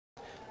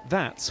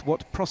That's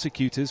what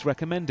prosecutors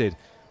recommended,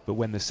 but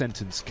when the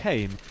sentence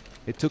came,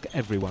 it took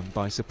everyone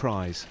by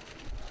surprise.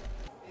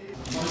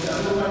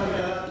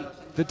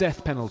 The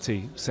death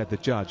penalty, said the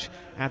judge,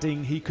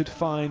 adding he could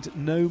find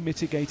no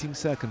mitigating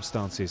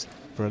circumstances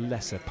for a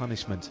lesser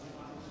punishment.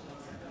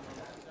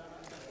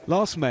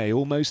 Last May,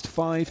 almost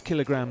 5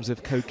 kilograms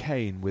of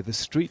cocaine with a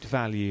street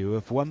value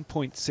of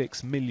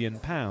 £1.6 million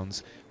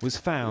was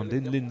found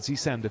in Lindsay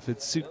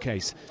Sandiford's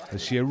suitcase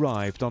as she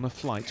arrived on a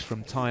flight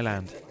from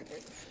Thailand.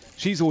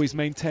 She's always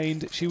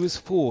maintained she was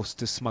forced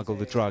to smuggle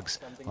the drugs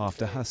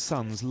after her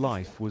son's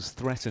life was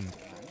threatened.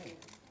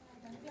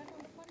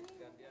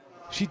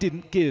 She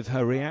didn't give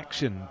her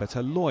reaction, but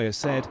her lawyer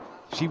said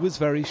she was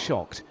very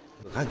shocked.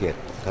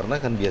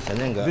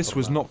 This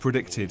was not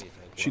predicted.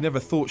 She never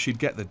thought she'd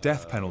get the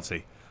death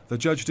penalty. The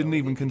judge didn't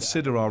even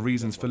consider our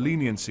reasons for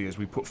leniency as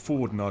we put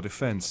forward in our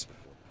defence.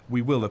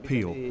 We will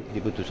appeal.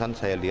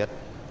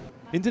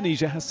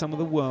 Indonesia has some of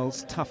the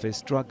world's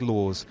toughest drug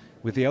laws,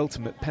 with the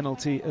ultimate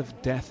penalty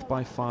of death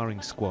by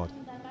firing squad.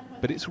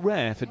 But it's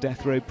rare for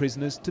death row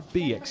prisoners to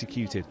be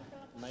executed.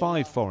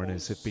 5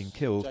 foreigners have been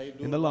killed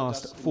in the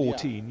last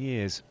 14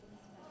 years.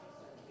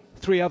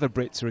 3 other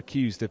Brits are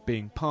accused of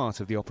being part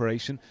of the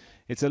operation.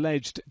 It's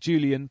alleged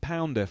Julian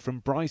Pounder from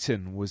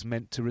Brighton was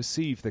meant to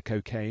receive the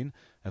cocaine.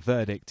 A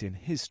verdict in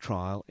his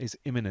trial is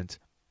imminent.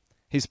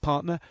 His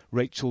partner,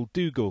 Rachel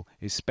Dougal,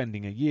 is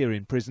spending a year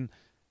in prison,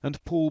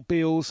 and Paul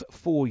Beals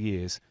 4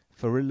 years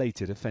for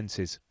related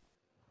offences.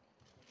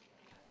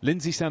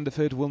 Lindsay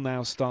Sandiford will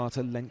now start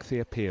a lengthy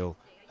appeal.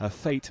 Her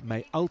fate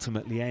may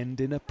ultimately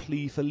end in a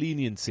plea for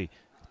leniency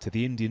to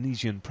the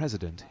Indonesian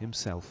president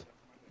himself.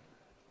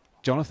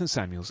 Jonathan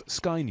Samuels,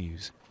 Sky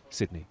News,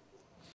 Sydney.